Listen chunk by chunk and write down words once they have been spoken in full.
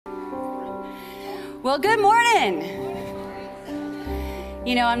Well, good morning.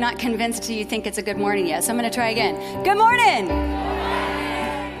 You know, I'm not convinced you think it's a good morning yet, so I'm going to try again. Good morning.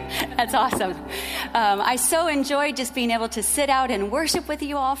 That's awesome. I so enjoyed just being able to sit out and worship with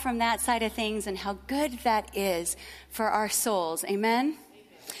you all from that side of things and how good that is for our souls. Amen?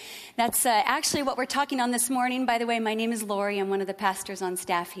 That's actually what we're talking on this morning. By the way, my name is Lori. I'm one of the pastors on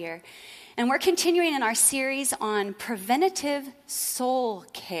staff here. And we're continuing in our series on preventative soul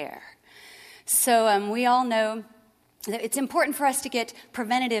care. So we all know that it's important for us to get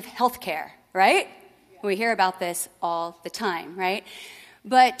preventative health care, right? We hear about this all the time, right?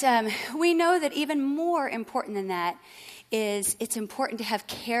 But we know that even more important than that is it's important to have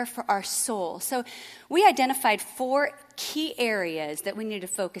care for our soul. So we identified 4 key areas that we need to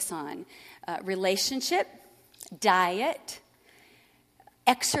focus on. Relationship, diet,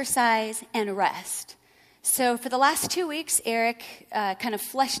 exercise, and rest. So for the last 2 weeks, Eric kind of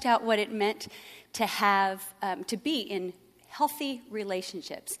fleshed out what it meant to have, to be in healthy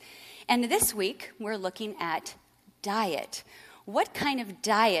relationships. And this week, we're looking at diet. What kind of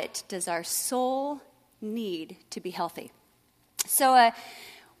diet does our soul need to be healthy? So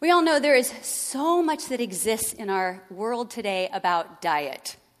we all know there is so much that exists in our world today about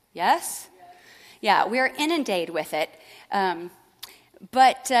diet. Yes? Yeah, we're inundated with it.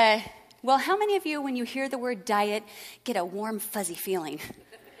 Well, how many of you, when you hear the word diet, get a warm, fuzzy feeling?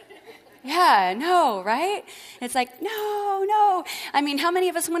 Yeah, no, right? It's like, no. I mean, how many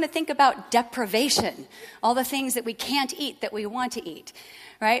of us want to think about deprivation? All the things that we can't eat that we want to eat,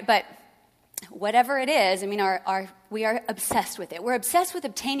 right? But whatever it is, I mean, we are obsessed with it. We're obsessed with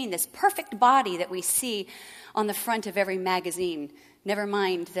obtaining this perfect body that we see on the front of every magazine. Never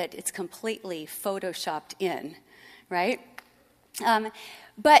mind that it's completely photoshopped in, right?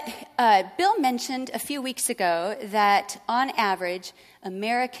 But Bill mentioned a few weeks ago that on average,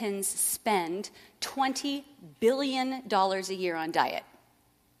 Americans spend $20 billion a year on diet.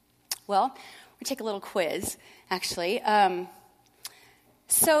 Well, we'll take a little quiz, actually.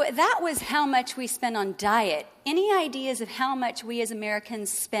 So that was how much we spend on diet. Any ideas of how much we as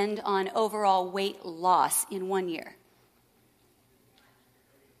Americans spend on overall weight loss in 1 year?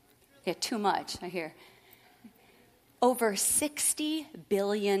 Yeah, too much, I hear. Over $60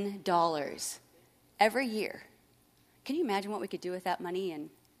 billion every year. Can you imagine what we could do with that money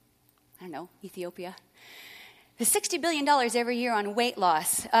in, I don't know, Ethiopia? The $60 billion every year on weight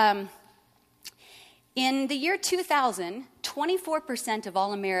loss. In the year 2000, 24% of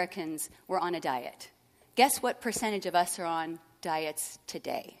all Americans were on a diet. Guess what percentage of us are on diets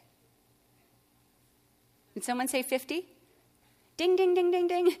today? Did someone say 50? Ding, ding, ding, ding,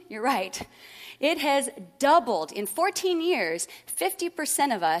 ding. You're right. It has doubled. In 14 years,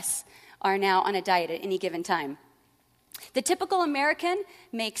 50% of us are now on a diet at any given time. The typical American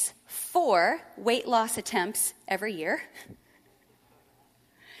makes 4 weight loss attempts every year.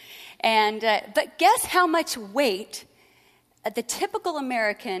 But guess how much weight the typical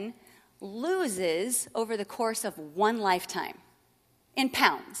American loses over the course of one lifetime in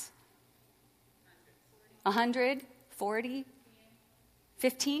pounds? 140?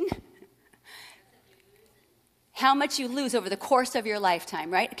 15? How much you lose over the course of your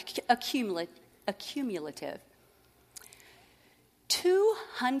lifetime, right? Accumulative.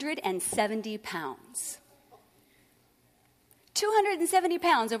 270 pounds. 270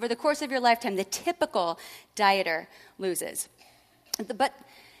 pounds over the course of your lifetime, the typical dieter loses. But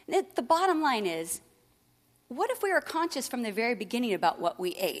the bottom line is, what if we were conscious from the very beginning about what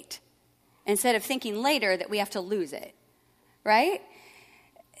we ate, instead of thinking later that we have to lose it, right?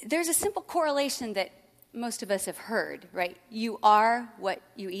 There's a simple correlation that most of us have heard, right? You are what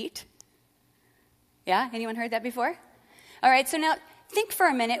you eat. Yeah? Anyone heard that before? All right, so now think for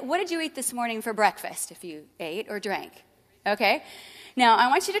a minute. What did you eat this morning for breakfast, if you ate or drank? Okay. Now, I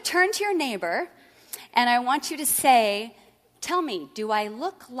want you to turn to your neighbor, and I want you to say, tell me, do I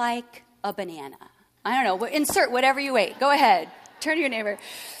look like a banana? I don't know. Insert whatever you ate. Go ahead. Turn to your neighbor.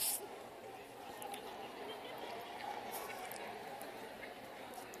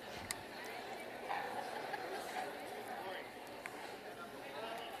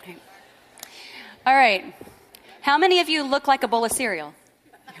 All right. How many of you look like a bowl of cereal?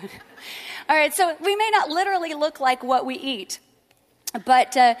 All right, so we may not literally look like what we eat,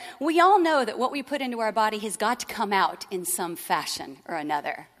 but we all know that what we put into our body has got to come out in some fashion or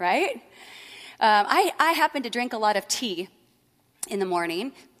another, right? I happen to drink a lot of tea in the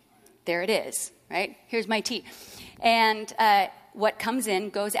morning. There it is, right? Here's my tea. And what comes in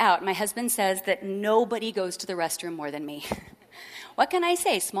goes out. My husband says that nobody goes to the restroom more than me. What can I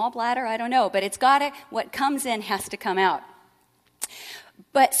say? Small bladder? I don't know. But what comes in has to come out.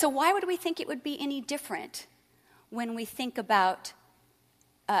 But so why would we think it would be any different when we think about,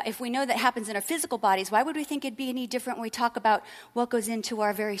 if we know that happens in our physical bodies, why would we think it'd be any different when we talk about what goes into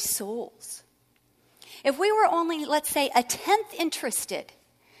our very souls? If we were only, let's say, a tenth interested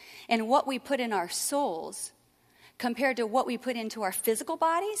in what we put in our souls compared to what we put into our physical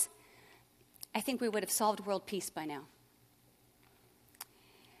bodies, I think we would have solved world peace by now.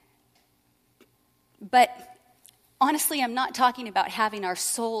 But honestly, I'm not talking about having our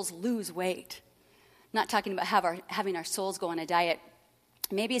souls lose weight. I'm not talking about having our souls go on a diet.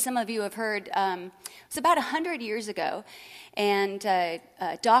 Maybe some of you have heard, it was about 100 years ago, and a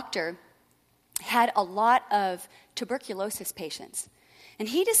doctor had a lot of tuberculosis patients. And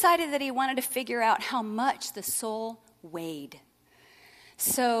he decided that he wanted to figure out how much the soul weighed.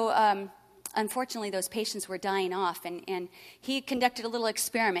 So unfortunately, those patients were dying off, and he conducted a little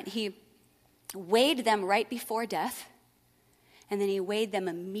experiment. He weighed them right before death, and then he weighed them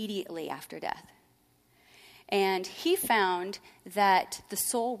immediately after death. And he found that the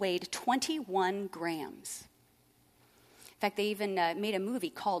soul weighed 21 grams. In fact, they even made a movie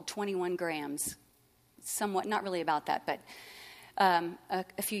called 21 Grams, somewhat, not really about that, but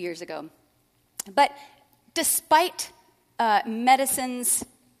a few years ago. But despite medicine's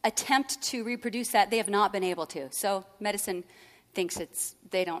attempt to reproduce that, they have not been able to. So medicine thinks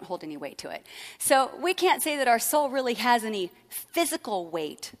they don't hold any weight to it. So we can't say that our soul really has any physical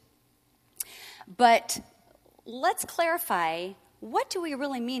weight. But let's clarify, what do we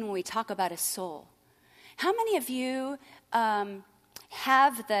really mean when we talk about a soul? How many of you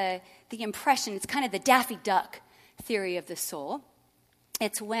have the impression, it's kind of the Daffy Duck theory of the soul.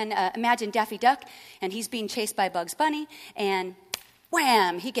 It's when, imagine Daffy Duck, and he's being chased by Bugs Bunny, and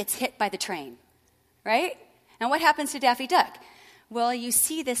wham, he gets hit by the train, right? And what happens to Daffy Duck? Well, you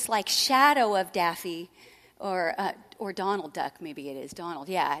see this like shadow of Daffy, or Donald Duck, maybe it is. Donald,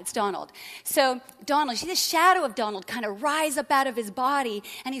 yeah, it's Donald. So Donald, you see the shadow of Donald kind of rise up out of his body,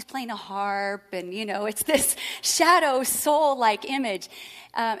 and he's playing a harp, and, it's this shadow soul-like image.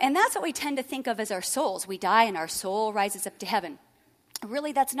 And that's what we tend to think of as our souls. We die, and our soul rises up to heaven.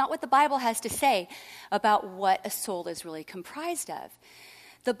 Really, that's not what the Bible has to say about what a soul is really comprised of.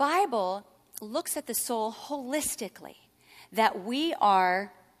 The Bible looks at the soul holistically, that we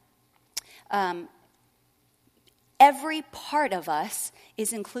are... every part of us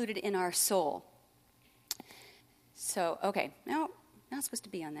is included in our soul. So, okay. No, not supposed to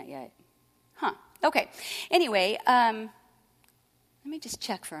be on that yet. Huh. Okay. Anyway, let me just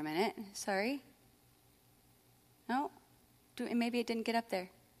check for a minute. Sorry. No? Maybe it didn't get up there.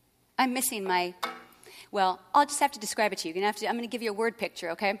 I'm missing my... Well, I'll just have to describe it to you. I'm going to give you a word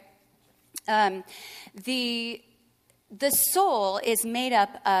picture, okay? The soul is made up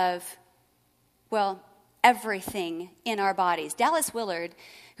of, everything in our bodies. Dallas Willard,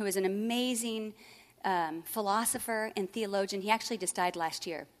 who is an amazing philosopher and theologian, he actually just died last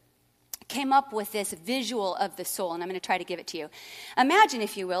year, came up with this visual of the soul, and I'm going to try to give it to you. Imagine,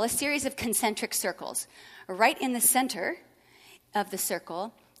 if you will, a series of concentric circles. Right in the center of the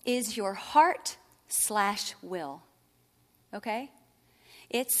circle is your heart/will, okay?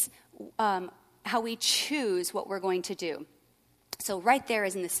 It's how we choose what we're going to do. So right there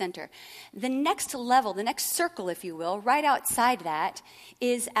is in the center. The next level, the next circle, if you will, right outside that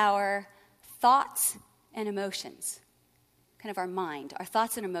is our thoughts and emotions, kind of our mind, our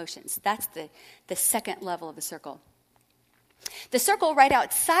thoughts and emotions. That's the second level of the circle. The circle right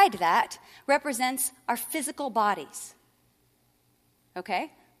outside that represents our physical bodies,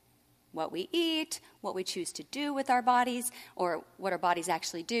 okay? What we eat, what we choose to do with our bodies, or what our bodies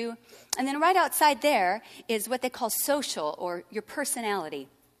actually do. And then right outside there is what they call social, or your personality,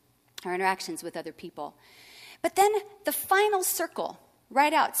 our interactions with other people. But then the final circle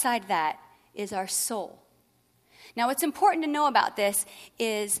right outside that is our soul. Now, what's important to know about this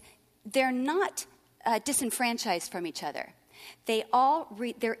they're not disenfranchised from each other.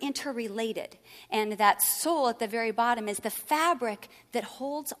 They're interrelated. And that soul at the very bottom is the fabric that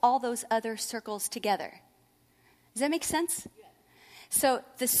holds all those other circles together. Does that make sense? Yeah. So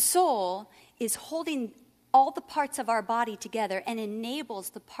the soul is holding all the parts of our body together and enables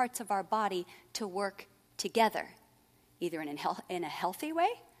the parts of our body to work together, either in a healthy way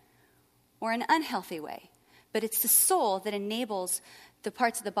or an unhealthy way. But it's the soul that enables the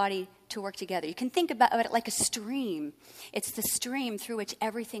parts of the body to work together. You can think about it like a stream. It's the stream through which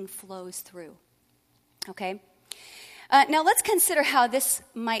everything flows through. Okay? Now let's consider how this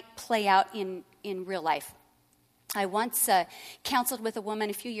might play out in real life. I once counseled with a woman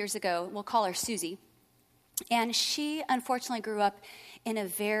a few years ago. We'll call her Susie. And she, unfortunately, grew up in a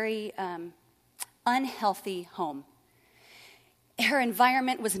very unhealthy home. Her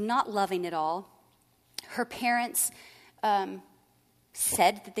environment was not loving at all. Her parents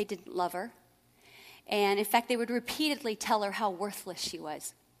said that they didn't love her. And in fact, they would repeatedly tell her how worthless she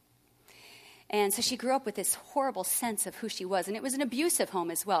was. And so she grew up with this horrible sense of who she was. And it was an abusive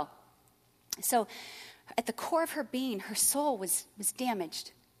home as well. So at the core of her being, her soul was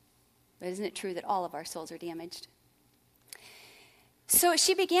damaged. But isn't it true that all of our souls are damaged? So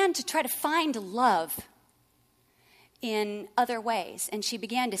she began to try to find love in other ways. And she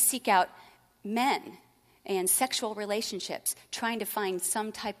began to seek out men and sexual relationships, trying to find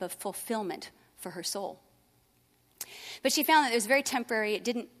some type of fulfillment for her soul. But she found that it was very temporary. It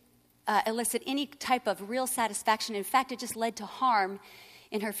didn't elicit any type of real satisfaction. In fact, it just led to harm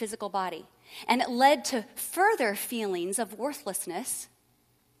in her physical body. And it led to further feelings of worthlessness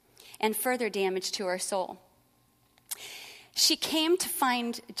and further damage to her soul. She came to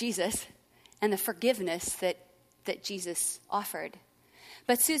find Jesus and the forgiveness that Jesus offered.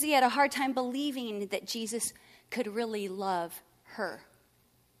 But Susie had a hard time believing that Jesus could really love her.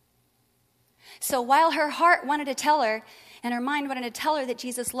 So while her heart wanted to tell her and her mind wanted to tell her that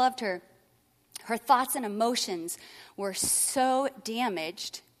Jesus loved her, her thoughts and emotions were so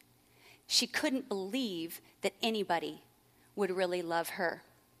damaged, she couldn't believe that anybody would really love her.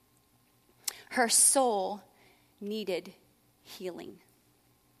 Her soul needed healing.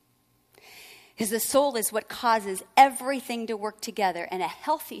 Because the soul is what causes everything to work together, and a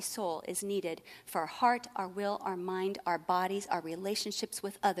healthy soul is needed for our heart, our will, our mind, our bodies, our relationships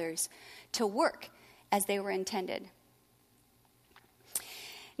with others to work as they were intended.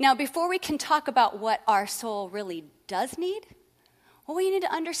 Now, before we can talk about what our soul really does need, well, we need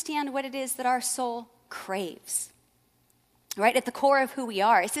to understand what it is that our soul craves. Right at the core of who we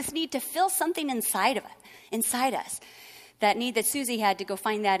are is this need to feel something inside us. That need that Susie had to go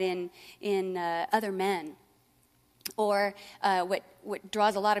find that in other men. Or what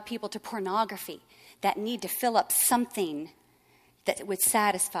draws a lot of people to pornography, that need to fill up something that would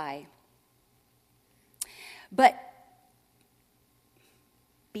satisfy. But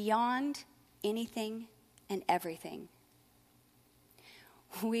beyond anything and everything,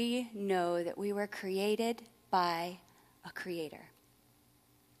 we know that we were created by a creator.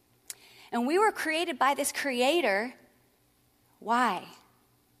 And we were created by this creator. Why?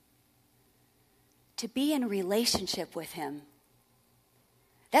 To be in relationship with him.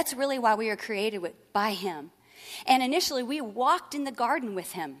 That's really why we were created by him. And initially, we walked in the garden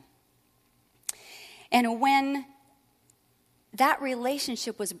with him. And when that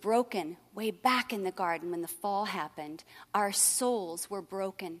relationship was broken way back in the garden when the fall happened, our souls were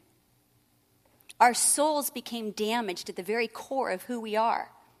broken. Our souls became damaged at the very core of who we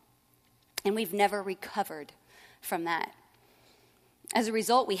are. And we've never recovered from that. As a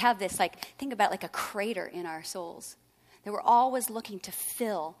result, we have this, think about like a crater in our souls that we're always looking to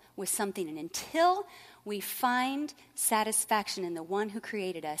fill with something. And until we find satisfaction in the one who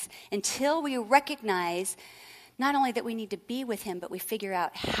created us, until we recognize not only that we need to be with him, but we figure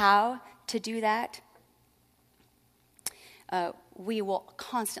out how to do that, we will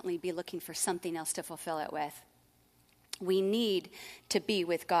constantly be looking for something else to fulfill it with. We need to be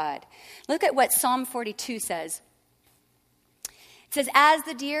with God. Look at what Psalm 42 says. It says, as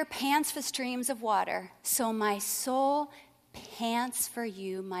the deer pants for streams of water, so my soul pants for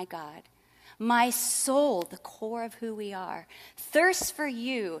you, my God. My soul, the core of who we are, thirsts for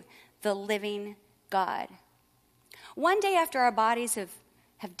you, the living God. One day after our bodies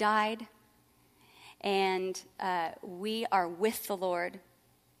have died and we are with the Lord,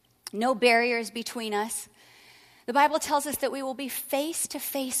 no barriers between us, the Bible tells us that we will be face to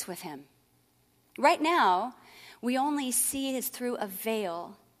face with him. Right now, we only see it through a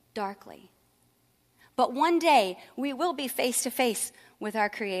veil darkly. But one day, we will be face to face with our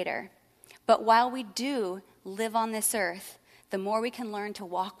Creator. But while we do live on this earth, the more we can learn to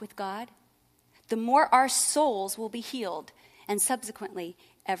walk with God, the more our souls will be healed, and subsequently,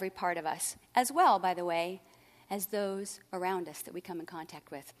 every part of us, as well, by the way, as those around us that we come in contact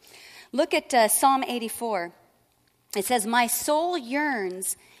with. Look at Psalm 84. It says, my soul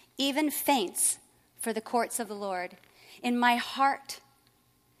yearns, even faints, for the courts of the Lord. In my heart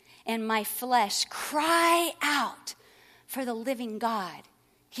and my flesh cry out for the living God.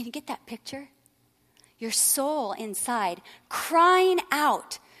 Can you get that picture? Your soul inside crying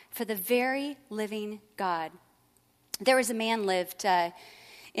out for the very living God. There was a man lived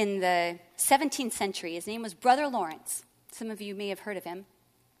in the 17th century. His name was Brother Lawrence. Some of you may have heard of him.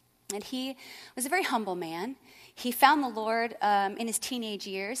 And he was a very humble man. He found the Lord in his teenage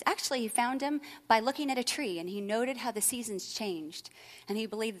years. Actually, he found him by looking at a tree, and he noted how the seasons changed. And he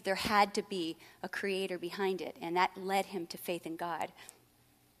believed that there had to be a creator behind it, and that led him to faith in God.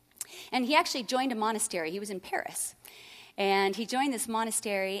 And he actually joined a monastery. He was in Paris. And he joined this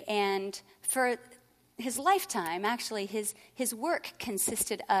monastery, and for his lifetime, actually, his work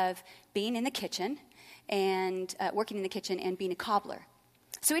consisted of being in the kitchen and working in the kitchen and being a cobbler.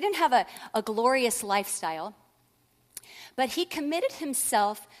 So he didn't have a glorious lifestyle, but he committed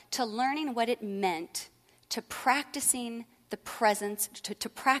himself to learning what it meant to practicing the presence, to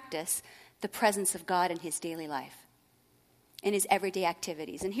practice the presence of God in his daily life, in his everyday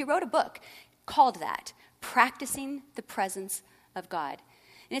activities. And he wrote a book called that, Practicing the Presence of God.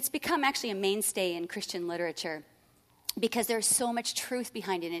 And it's become actually a mainstay in Christian literature because there's so much truth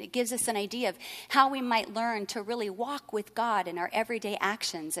behind it, and it gives us an idea of how we might learn to really walk with God in our everyday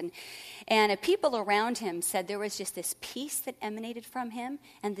actions. And people around him said there was just this peace that emanated from him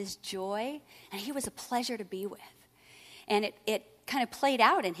and this joy, and he was a pleasure to be with. And it kind of played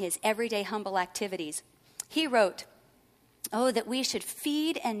out in his everyday humble activities. He wrote, "Oh, that we should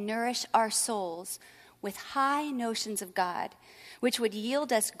feed and nourish our souls with high notions of God, which would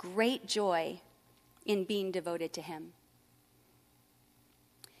yield us great joy in being devoted to him."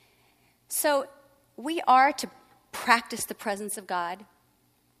 So we are to practice the presence of God,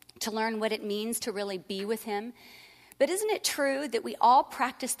 to learn what it means to really be with him. But isn't it true that we all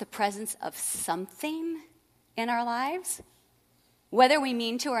practice the presence of something in our lives, whether we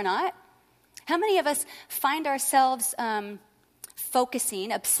mean to or not? How many of us find ourselves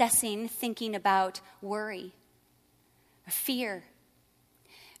focusing, obsessing, thinking about worry, fear,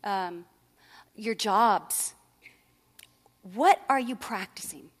 your jobs? What are you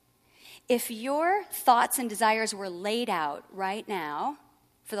practicing? If your thoughts and desires were laid out right now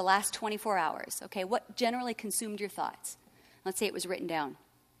for the last 24 hours, okay, what generally consumed your thoughts? Let's say it was written down.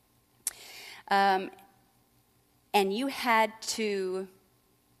 And you had to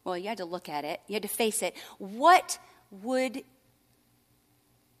look at it, you had to face it. What would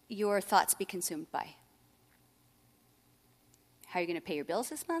your thoughts be consumed by? How are you going to pay your bills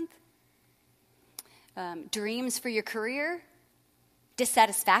this month? Dreams for your career?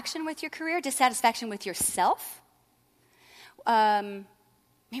 Dissatisfaction with your career? Dissatisfaction with yourself? Maybe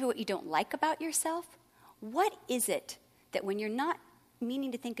what you don't like about yourself? What is it that when you're not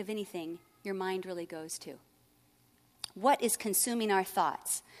meaning to think of anything, your mind really goes to? What is consuming our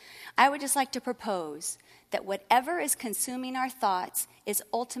thoughts? I would just like to propose that whatever is consuming our thoughts is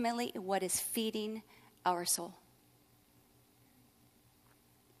ultimately what is feeding our soul.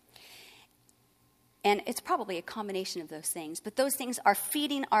 And it's probably a combination of those things, but those things are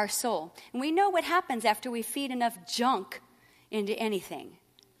feeding our soul. And we know what happens after we feed enough junk into anything,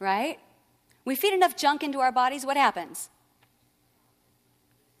 right? We feed enough junk into our bodies, what happens?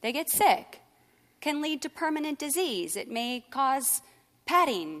 They get sick. Can lead to permanent disease. It may cause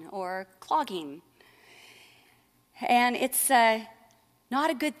padding or clogging. And it's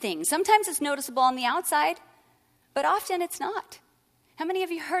not a good thing. Sometimes it's noticeable on the outside, but often it's not. How many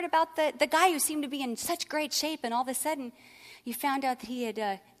of you heard about the guy who seemed to be in such great shape, and all of a sudden you found out that he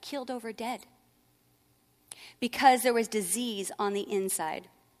had keeled over dead because there was disease on the inside?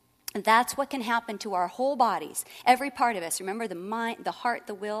 And that's what can happen to our whole bodies, every part of us. Remember, the mind, the heart,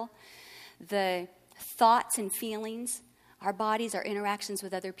 the will, the thoughts and feelings, our bodies, our interactions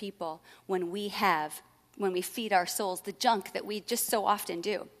with other people, when we feed our souls the junk that we just so often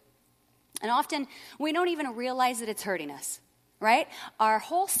do. And often we don't even realize that it's hurting us. Right? Our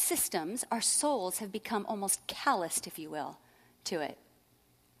whole systems, our souls have become almost calloused, if you will, to it.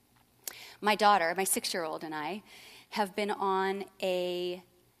 My daughter, my 6-year-old, and I have been on a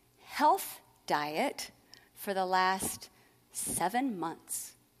health diet for the last 7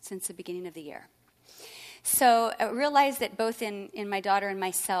 months since the beginning of the year. So I realized that both in my daughter and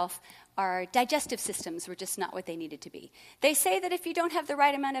myself, our digestive systems were just not what they needed to be. They say that if you don't have the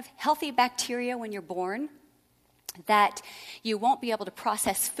right amount of healthy bacteria when you're born, that you won't be able to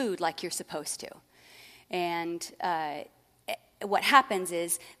process food like you're supposed to. And what happens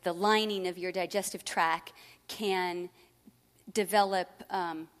is the lining of your digestive tract can develop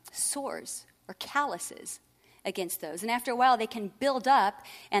sores or calluses against those. And after a while, they can build up,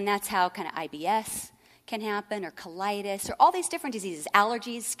 and that's how kind of IBS can happen, or colitis, or all these different diseases,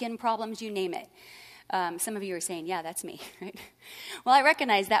 allergies, skin problems, you name it. Some of you are saying, yeah, that's me, right? Well, I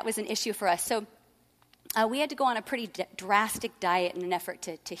recognize that was an issue for us. So we had to go on a pretty drastic diet in an effort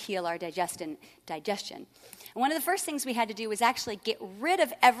to heal our digestion. And one of the first things we had to do was actually get rid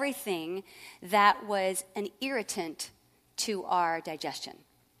of everything that was an irritant to our digestion.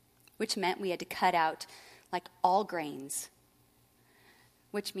 which meant we had to cut out like all grains,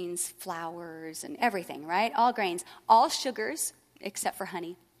 which means flours and everything, right? All grains, all sugars, except for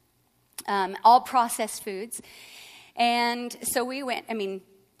honey, all processed foods. And so we went,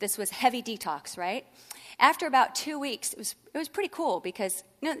 this was heavy detox, right? After about 2 weeks, it was pretty cool because,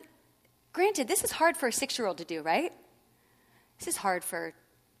 granted, this is hard for a 6-year-old to do, right? This is hard for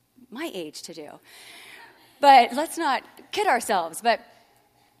my age to do. But let's not kid ourselves. But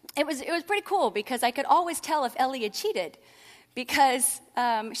it was pretty cool because I could always tell if Ellie had cheated because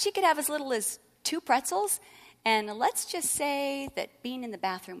she could have as little as 2 pretzels, and let's just say that being in the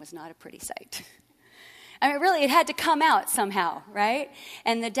bathroom was not a pretty sight. Really, it had to come out somehow, right?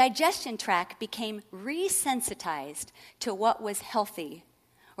 And the digestion tract became resensitized to what was healthy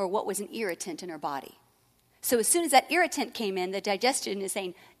or what was an irritant in her body. So as soon as that irritant came in, the digestion is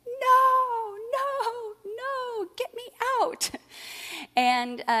saying, no, get me out.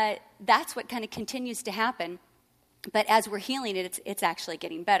 And that's what kind of continues to happen. But as we're healing it, it's actually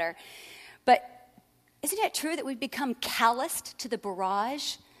getting better. But isn't it true that we've become calloused to the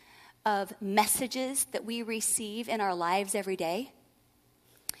barrage of messages that we receive in our lives every day?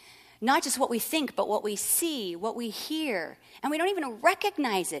 Not just what we think, but what we see, what we hear. And we don't even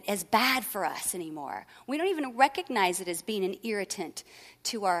recognize it as bad for us anymore. We don't even recognize it as being an irritant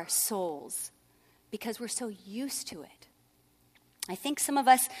to our souls because we're so used to it. I think some of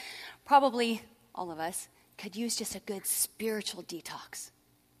us, probably all of us, could use just a good spiritual detox,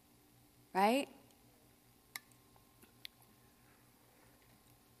 right?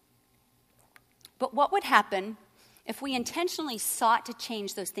 But what would happen if we intentionally sought to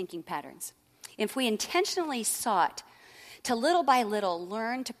change those thinking patterns? If we intentionally sought to little by little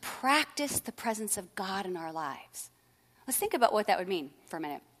learn to practice the presence of God in our lives? Let's think about what that would mean for a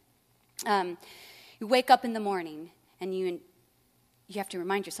minute. You wake up in the morning and you have to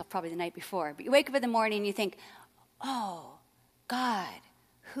remind yourself probably the night before, but you wake up in the morning and you think, oh, God,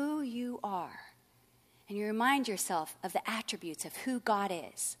 who you are. And you remind yourself of the attributes of who God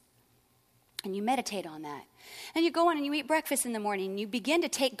is. And you meditate on that. And you go on and you eat breakfast in the morning. And you begin to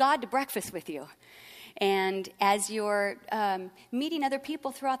take God to breakfast with you. And as you're meeting other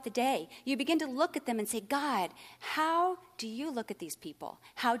people throughout the day, you begin to look at them and say, God, how do you look at these people?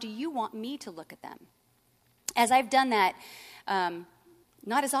 How do you want me to look at them? As I've done that,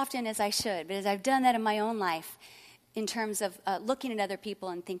 not as often as I should, but as I've done that in my own life, in terms of looking at other people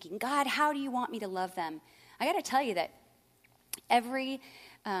and thinking, God, how do you want me to love them? I got to tell you that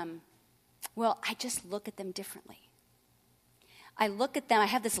I just look at them differently. I look at them, I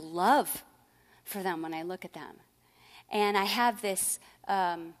have this love for them when I look at them. And I have this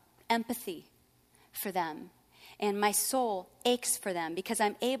empathy for them. And my soul aches for them because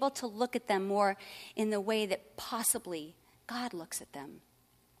I'm able to look at them more in the way that possibly God looks at them.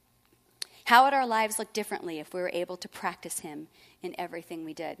 How would our lives look differently if we were able to practice Him in everything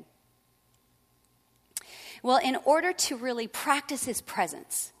we did? Well, in order to really practice His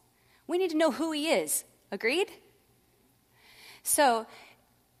presence, we need to know who He is. Agreed? So,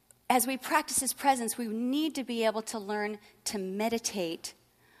 as we practice His presence, we need to be able to learn to meditate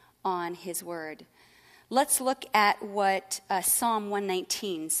on His Word. Let's look at what Psalm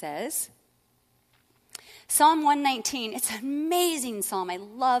 119 says. Psalm 119, it's an amazing psalm. I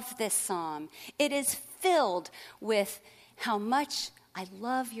love this psalm. It is filled with how much I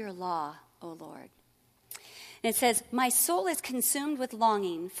love your law, O Lord. And it says, my soul is consumed with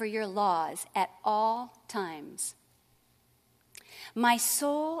longing for your laws at all times. My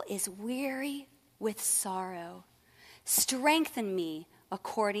soul is weary with sorrow. Strengthen me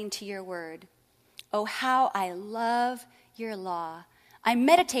according to your word. Oh, how I love your law. I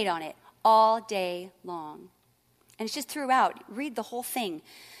meditate on it all day long. And it's just throughout. Read the whole thing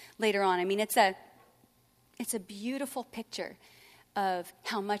later on. It's a beautiful picture of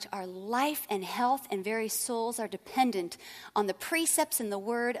how much our life and health and very souls are dependent on the precepts and the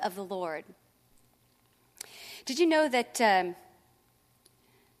word of the Lord. Did you know that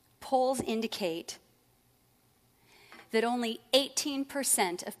polls indicate that only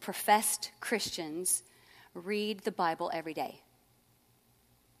 18% of professed Christians read the Bible every day?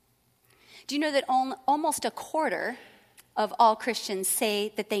 Do you know that almost a quarter of all Christians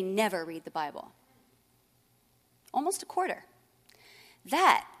say that they never read the Bible? Almost a quarter.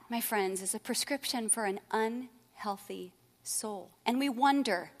 That, my friends, is a prescription for an unhealthy soul. And we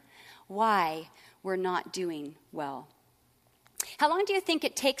wonder why we're not doing well. How long do you think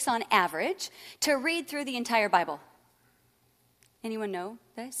it takes on average to read through the entire Bible? Anyone know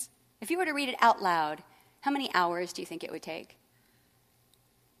this? If you were to read it out loud, how many hours do you think it would take?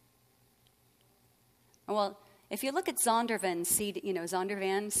 Well, If you look at Zondervan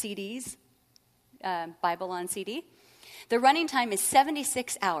CDs, Bible on CD, the running time is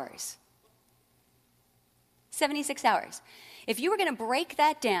 76 hours. 76 hours. If you were going to break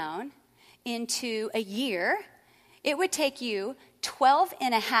that down into a year, it would take you 12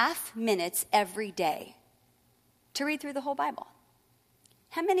 and a half minutes every day to read through the whole Bible.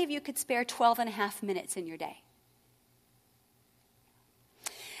 How many of you could spare 12 and a half minutes in your day?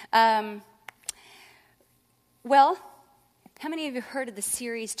 Well, how many of you heard of the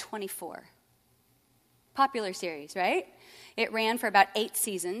series 24? Popular series, right? It ran for about 8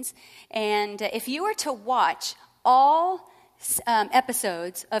 seasons. And if you were to watch all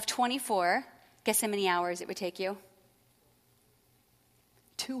episodes of 24, guess how many hours it would take you?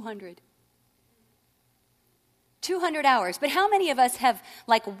 200. 200 hours. But how many of us have,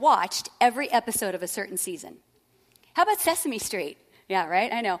 watched every episode of a certain season? How about Sesame Street? Yeah,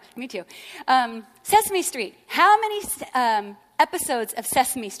 right? I know. Me too. Sesame Street. How many episodes of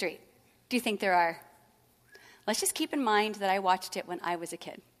Sesame Street do you think there are? Let's just keep in mind that I watched it when I was a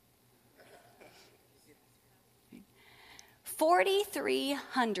kid.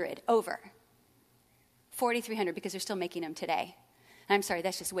 4,300 over. 4,300 because they're still making them today. I'm sorry,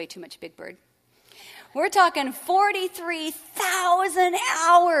 that's just way too much Big Bird. We're talking 43,000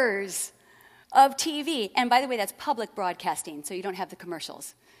 hours of TV. And by the way, that's public broadcasting, so you don't have the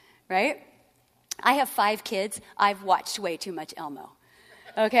commercials, right? I have 5 kids. I've watched way too much Elmo.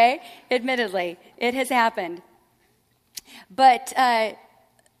 Okay? Admittedly, it has happened. But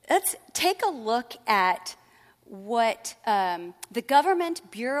let's take a look at what the Government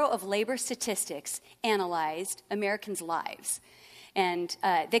Bureau of Labor Statistics analyzed Americans' lives. And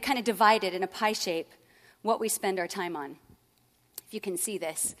they kind of divided in a pie shape what we spend our time on. If you can see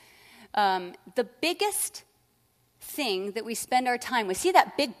this. The biggest thing that we spend our time with, see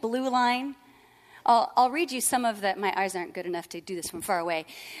that big blue line? I'll read you some of that. My eyes aren't good enough to do this from far away.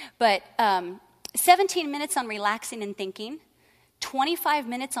 But 17 minutes on relaxing and thinking, 25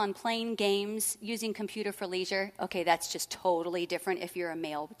 minutes on playing games, using computer for leisure. Okay, that's just totally different if you're a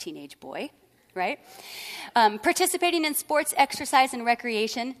male teenage boy, right? Participating in sports, exercise, and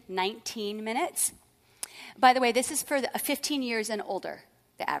recreation, 19 minutes. By the way, this is for 15 years and older,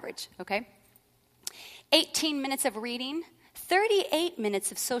 the average, okay? 18 minutes of reading, 38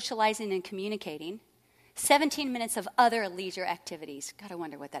 minutes of socializing and communicating, 17 minutes of other leisure activities. God, I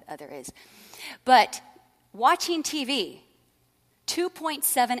wonder what that other is. But watching TV,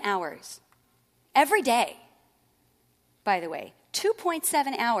 2.7 hours. Every day, by the way,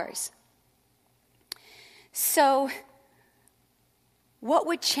 2.7 hours. So, what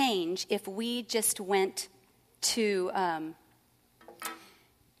would change if we just went to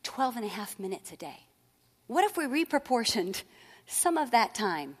 12 and a half minutes a day? What if we reproportioned some of that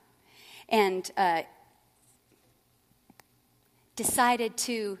time and decided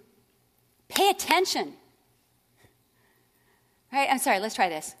to pay attention? Right? I'm sorry, let's try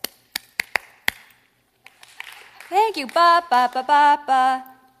this. Thank you. Ba, ba, ba, ba, ba.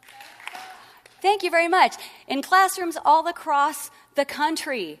 Thank you very much. In classrooms all across the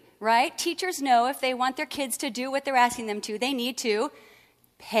country, right? Teachers know if they want their kids to do what they're asking them to, they need to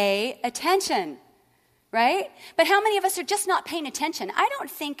pay attention, right? But how many of us are just not paying attention? I don't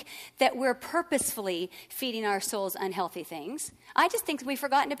think that we're purposefully feeding our souls unhealthy things. I just think we've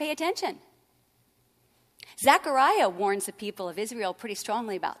forgotten to pay attention. Zechariah warns the people of Israel pretty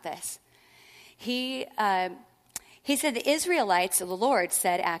strongly about this. He said the Israelites, the Lord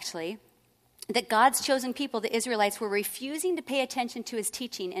said actually, that God's chosen people, the Israelites, were refusing to pay attention to his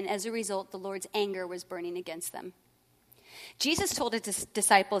teaching, and as a result, the Lord's anger was burning against them. Jesus told his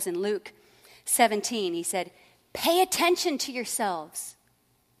disciples in Luke 17, he said, pay attention to yourselves.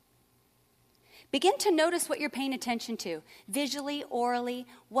 Begin to notice what you're paying attention to, visually, orally.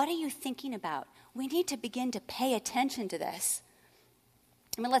 What are you thinking about? We need to begin to pay attention to this.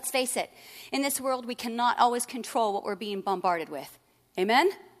 I mean, let's face it. In this world, we cannot always control what we're being bombarded with.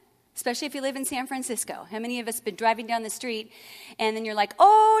 Amen? Especially if you live in San Francisco. How many of us have been driving down the street and then you're like,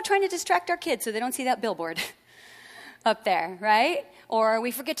 oh, trying to distract our kids so they don't see that billboard up there, right? Or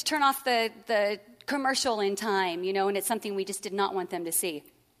we forget to turn off the commercial in time, and it's something we just did not want them to see.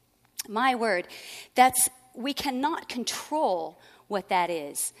 My word, we cannot control what that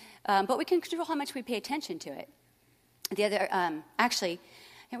is, but we can control how much we pay attention to it. Actually,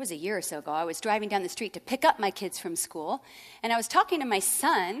 it was a year or so ago. I was driving down the street to pick up my kids from school, and I was talking to my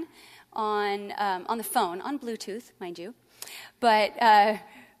son on the phone, on Bluetooth, mind you. But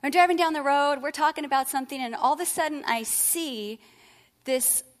I'm driving down the road, we're talking about something, and all of a sudden I see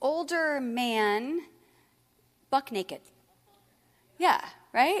this older man buck naked. Yeah,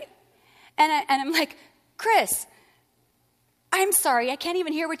 right? And I'm like, Chris, I'm sorry, I can't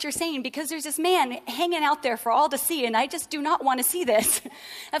even hear what you're saying because there's this man hanging out there for all to see, and I just do not want to see this.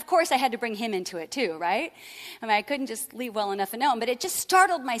 Of course, I had to bring him into it too, right? I mean, I couldn't just leave well enough alone, but it just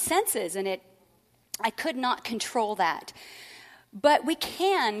startled my senses, and I could not control that. But we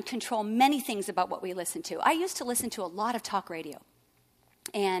can control many things about what we listen to. I used to listen to a lot of talk radio,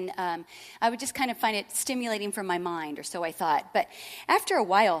 and I would just kind of find it stimulating for my mind, or so I thought. But after a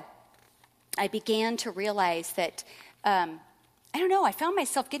while, I began to realize that I don't know, I found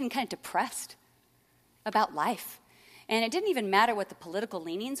myself getting kind of depressed about life. And it didn't even matter what the political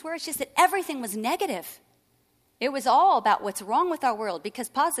leanings were. It's just that everything was negative. It was all about what's wrong with our world, because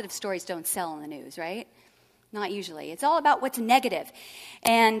positive stories don't sell in the news, right? Not usually. It's all about what's negative.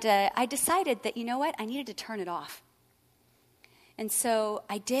 And I decided that, you know what, I needed to turn it off. And so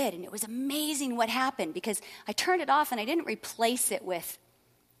I did, and it was amazing what happened, because I turned it off and I didn't replace it with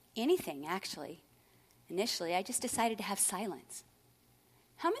anything, actually. Initially, I just decided to have silence.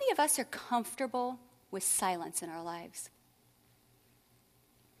 How many of us are comfortable with silence in our lives?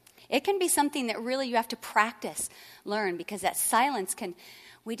 It can be something that really you have to practice, learn, because that silence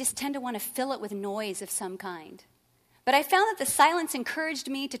we just tend to want to fill it with noise of some kind. But I found that the silence encouraged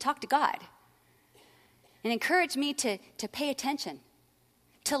me to talk to God and encouraged me to pay attention,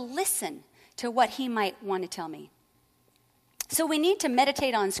 to listen to what He might want to tell me. So we need to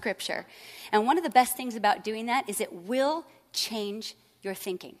meditate on Scripture. And one of the best things about doing that is it will change your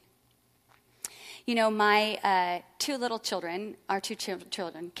thinking. You know, my two children,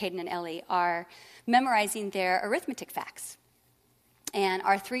 Caden and Ellie, are memorizing their arithmetic facts. And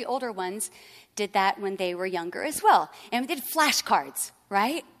our 3 older ones did that when they were younger as well. And we did flashcards,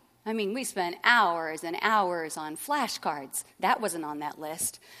 right? I mean, we spent hours and hours on flashcards. That wasn't on that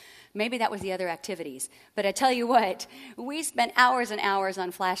list. Maybe that was the other activities. But I tell you what, we spent hours and hours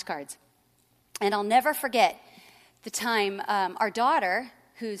on flashcards. And I'll never forget the time our daughter,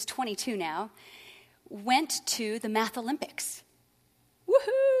 who's 22 now, went to the Math Olympics.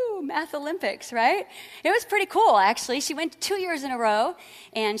 Woohoo! Math Olympics, right? It was pretty cool, actually. She went 2 years in a row,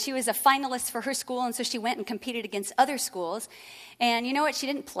 and she was a finalist for her school, and so she went and competed against other schools. And you know what? She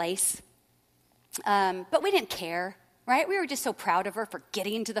didn't place. But we didn't care. Right? We were just so proud of her for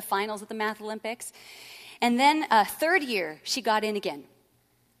getting to the finals at the Math Olympics. And then 3rd year, she got in again.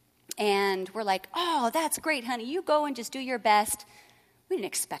 And we're like, oh, that's great, honey. You go and just do your best. We didn't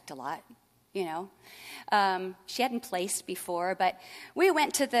expect a lot, you know. She hadn't placed before, but we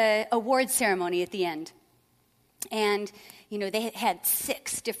went to the award ceremony at the end. And, you know, they had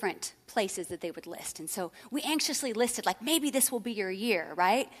 6 different places that they would list. And so we anxiously listed, like, maybe this will be your year,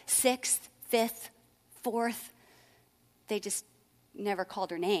 right? 6th, 5th, 4th. They just never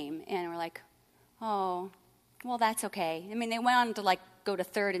called her name, and we're like, oh, well, that's okay. I mean, they went on to, like, go to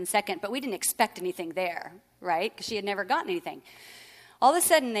 3rd and 2nd, but we didn't expect anything there, right? Because she had never gotten anything. All of a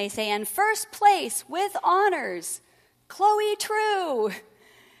sudden, they say, and 1st place with honors, Chloe True.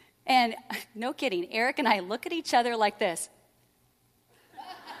 And no kidding, Eric and I look at each other like this.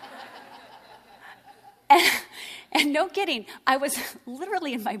 And no kidding, I was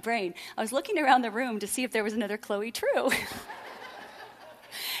literally in my brain, I was looking around the room to see if there was another Chloe True.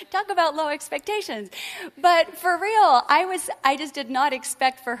 Talk about low expectations. But for real, I just did not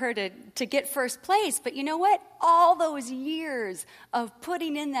expect for her to get 1st place. But you know what? All those years of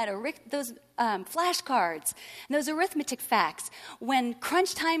putting in those flashcards, and those arithmetic facts, when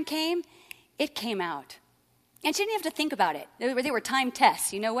crunch time came, it came out. And she didn't have to think about it. They were time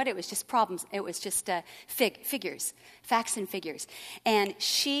tests. You know what? It was just problems. It was just figures, facts and figures. And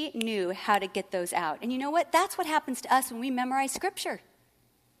she knew how to get those out. And you know what? That's what happens to us when we memorize Scripture.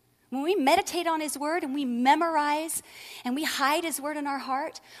 When we meditate on His Word and we memorize and we hide His Word in our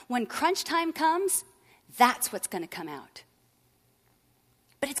heart, when crunch time comes, that's what's going to come out.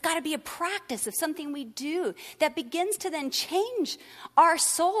 But it's got to be a practice of something we do that begins to then change our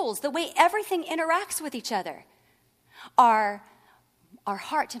souls, the way everything interacts with each other. Our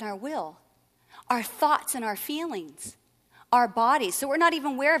heart and our will, our thoughts and our feelings, our bodies. So we're not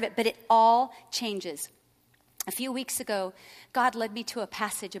even aware of it, but it all changes. A few weeks ago, God led me to a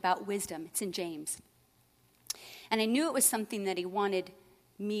passage about wisdom. It's in James. And I knew it was something that He wanted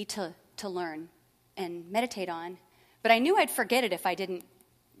me to learn and meditate on. But I knew I'd forget it if I didn't,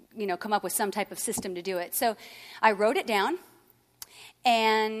 come up with some type of system to do it. So I wrote it down,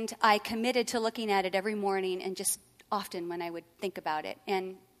 and I committed to looking at it every morning and just often when I would think about it.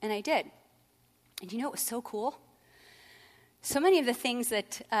 And I did. And it was so cool? So many of the things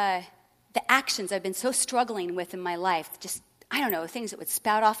that, the actions I've been so struggling with in my life, just, things that would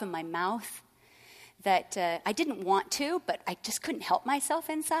spout off in my mouth that I didn't want to, but I just couldn't help myself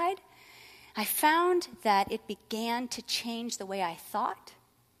inside. I found that it began to change the way I thought,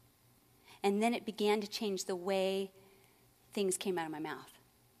 and then it began to change the way things came out of my mouth.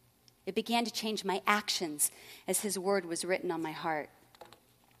 It began to change my actions as his word was written on my heart.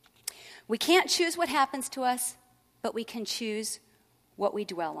 We can't choose what happens to us, but we can choose what we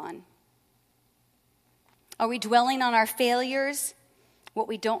dwell on. Are we dwelling on our failures, what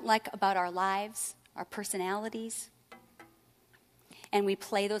we don't like about our lives, our personalities, and we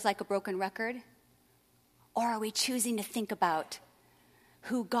play those like a broken record? Or are we choosing to think about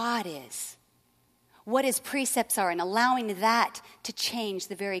who God is, what his precepts are, and allowing that to change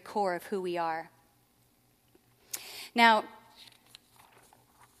the very core of who we are? Now,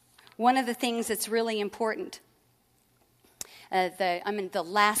 one of the things that's really important, the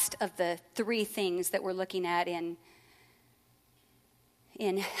last of the three things that we're looking at in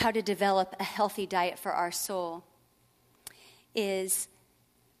how to develop a healthy diet for our soul is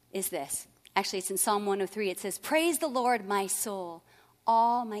this. Actually, it's in Psalm 103. It says, "Praise the Lord, my soul,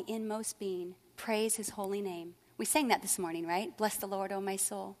 all my inmost being. Praise his holy name." We sang that this morning, right? Bless the Lord, O my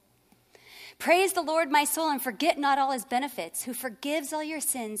soul. Praise the Lord, my soul, and forget not all his benefits, who forgives all your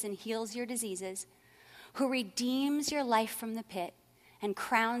sins and heals your diseases, who redeems your life from the pit and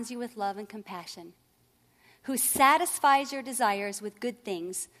crowns you with love and compassion, who satisfies your desires with good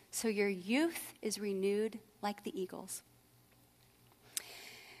things, so your youth is renewed like the eagles.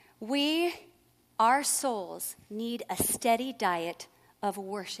 Our souls, need a steady diet of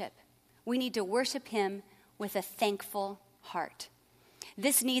worship. We need to worship him with a thankful heart.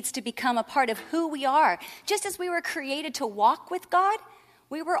 This needs to become a part of who we are. Just as we were created to walk with God,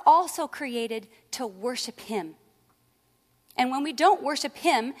 we were also created to worship him. And when we don't worship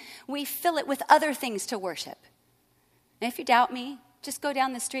him, we fill it with other things to worship. And if you doubt me, just go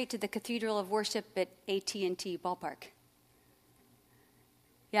down the street to the Cathedral of Worship at AT&T Ballpark.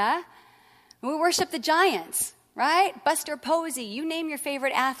 Yeah? We worship the giants, right? Buster Posey, you name your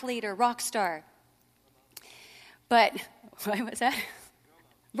favorite athlete or rock star. But, what was that?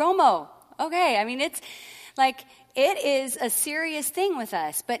 Romo. Okay, I mean, it's like, it is a serious thing with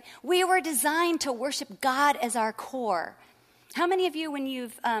us. But we were designed to worship God as our core. How many of you, when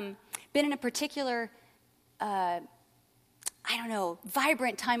you've been in a particular, vibrant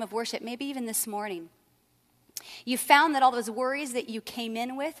time of worship, maybe even this morning, you found that all those worries that you came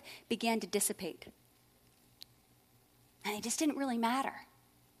in with began to dissipate. And it just didn't really matter.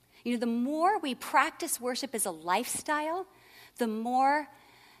 You know, the more we practice worship as a lifestyle, the more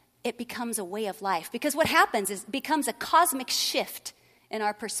it becomes a way of life. Because what happens is it becomes a cosmic shift in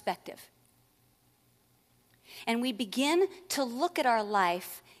our perspective. And we begin to look at our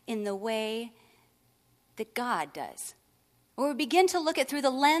life in the way that God does. Or we begin to look at through the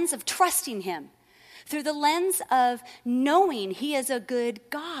lens of trusting him, through the lens of knowing he is a good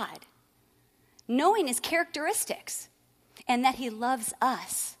God, knowing his characteristics, and that he loves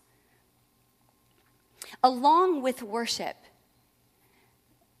us. Along with worship,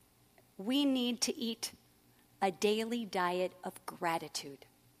 we need to eat a daily diet of gratitude.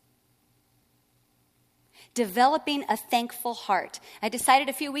 Developing a thankful heart. I decided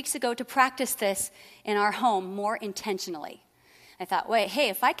a few weeks ago to practice this in our home more intentionally. I thought, hey,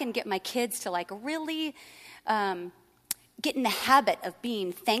 if I can get my kids to really get in the habit of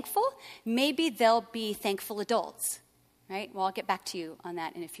being thankful, maybe they'll be thankful adults, right? Well, I'll get back to you on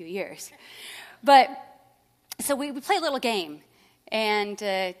that in a few years. But, so we play a little game, and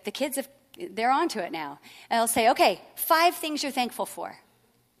the kids, they're onto it now. And I'll say, okay, 5 things you're thankful for.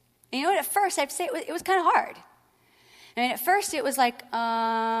 And you know what, at first, I have to say it was kind of hard. I mean, at first it was like,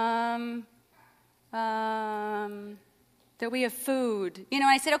 that we have food. You know,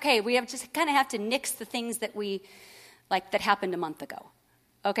 I said, okay, we just kind of have to nix the things that that happened a month ago.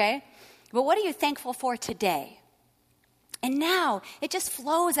 Okay? But what are you thankful for today? And now it just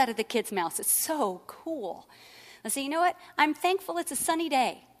flows out of the kids' mouths. It's so cool. I say, you know what? I'm thankful it's a sunny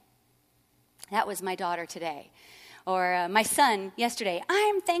day. That was my daughter today. Or my son yesterday.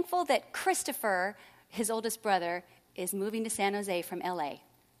 I'm thankful that Christopher, his oldest brother, is moving to San Jose from LA.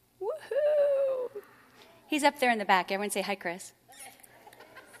 Woohoo! He's up there in the back. Everyone say hi, Chris.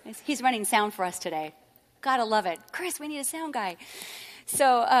 He's running sound for us today. Gotta love it. Chris, we need a sound guy.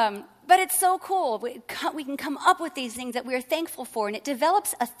 So, but it's so cool. We can come up with these things that we are thankful for, and it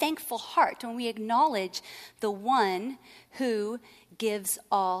develops a thankful heart when we acknowledge the one who gives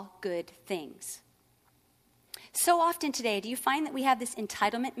all good things. So often today, do you find that we have this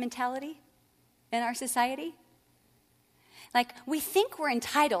entitlement mentality in our society? Like, we think we're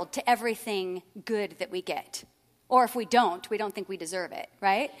entitled to everything good that we get. Or if we don't think we deserve it,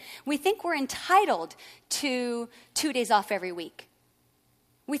 right? We think we're entitled to 2 days off every week.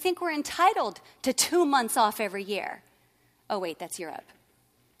 We think we're entitled to 2 months off every year. Oh, wait, that's Europe,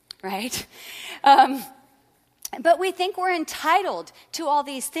 right? But we think we're entitled to all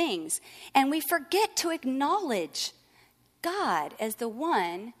these things, and we forget to acknowledge God as the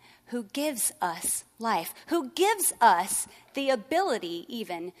one who gives us life, who gives us the ability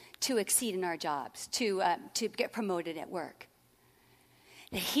even to exceed in our jobs, to get promoted at work.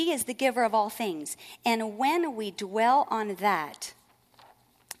 That he is the giver of all things. And when we dwell on that,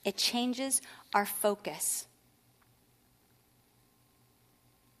 it changes our focus.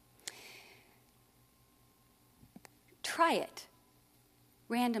 Try it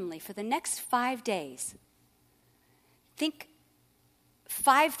randomly for the next 5 days. Think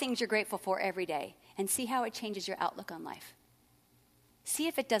 5 things you're grateful for every day and see how it changes your outlook on life. See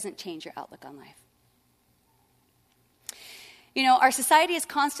if it doesn't change your outlook on life. You know, our society is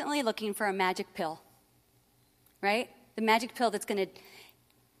constantly looking for a magic pill, right? The magic pill that's going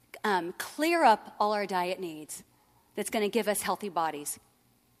to clear up all our diet needs, that's going to give us healthy bodies.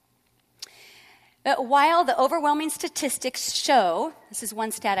 But while the overwhelming statistics show, this is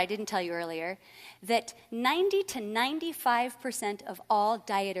one stat I didn't tell you earlier, that 90 to 95% of all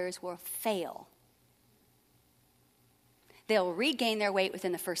dieters will fail. They'll regain their weight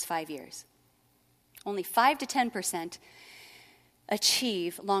within the first 5 years. Only 5 to 10%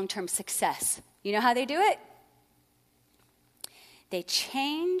 achieve long-term success. You know how they do it? They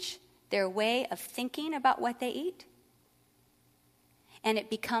change their way of thinking about what they eat, and it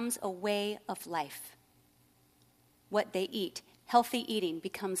becomes a way of life. What they eat, healthy eating,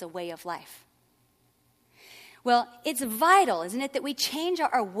 becomes a way of life. Well, it's vital, isn't it, that we change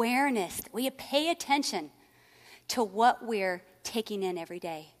our awareness, that we pay attention to what we're taking in every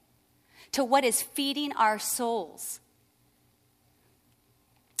day, to what is feeding our souls.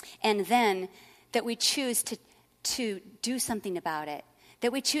 And then that we choose to do something about it,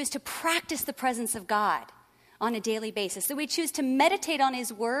 that we choose to practice the presence of God on a daily basis, that we choose to meditate on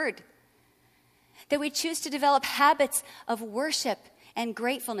his word, that we choose to develop habits of worship and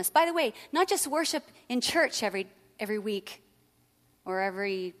gratefulness. By the way, not just worship in church every week or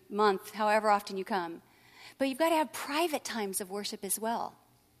every month, however often you come, but you've got to have private times of worship as well.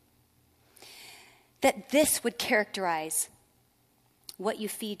 That this would characterize what you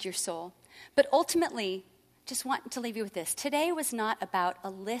feed your soul. But ultimately, just want to leave you with this. Today was not about a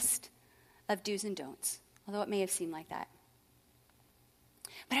list of do's and don'ts, although it may have seemed like that.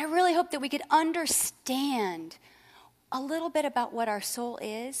 But I really hope that we could understand a little bit about what our soul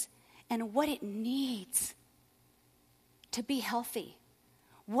is and what it needs to be healthy,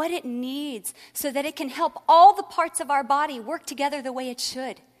 what it needs so that it can help all the parts of our body work together the way it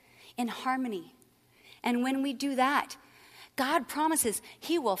should, in harmony. And when we do that, God promises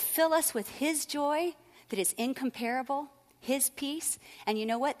he will fill us with his joy that is incomparable, his peace, and you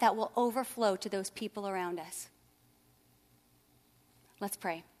know what? That will overflow to those people around us. Let's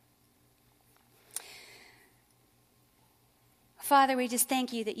pray. Father, we just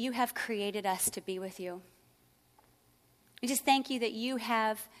thank you that you have created us to be with you. We just thank you that you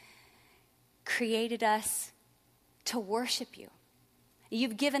have created us to worship you.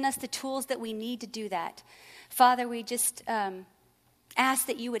 You've given us the tools that we need to do that. Father, we just ask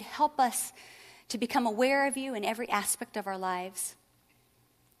that you would help us to become aware of you in every aspect of our lives.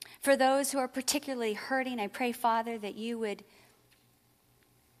 For those who are particularly hurting, I pray, Father, that you would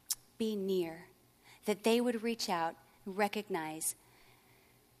be near, that they would reach out, recognize,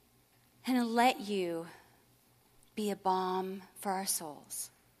 and let you be a balm for our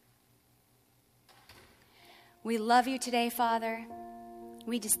souls. We love you today, Father.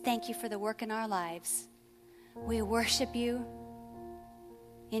 We just thank you for the work in our lives. We worship you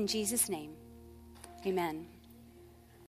in Jesus' name. Amen.